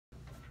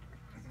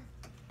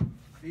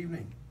Good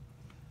evening.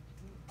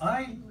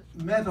 I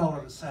met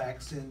Oliver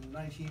Sacks in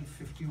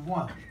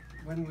 1951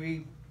 when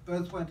we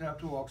both went up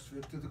to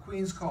Oxford to the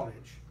Queen's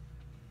College.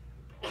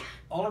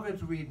 Oliver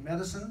to read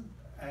medicine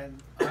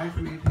and I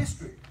to read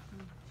history.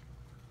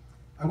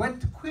 I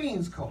went to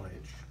Queen's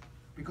College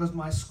because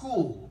my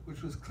school,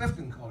 which was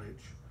Clifton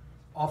College,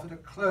 offered a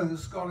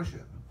closed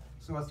scholarship.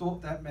 So I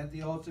thought that meant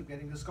the odds of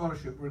getting a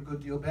scholarship were a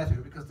good deal better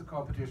because the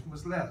competition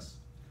was less.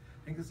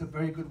 I think it's a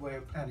very good way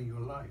of planning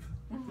your life.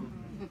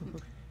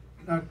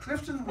 Now,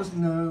 Clifton was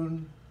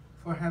known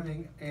for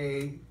having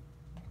an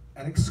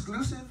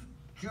exclusive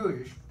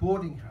Jewish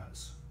boarding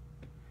house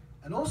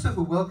and also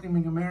for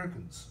welcoming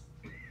Americans.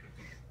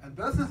 And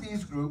both of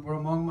these groups were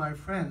among my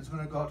friends when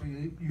I got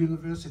to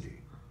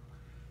university.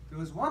 There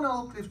was one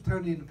old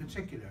Cliftonian in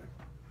particular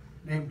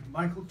named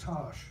Michael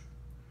Tosh.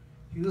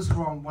 He was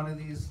from one of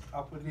these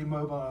upwardly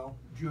mobile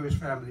Jewish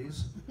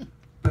families.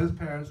 Both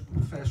parents were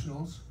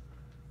professionals.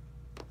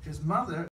 His mother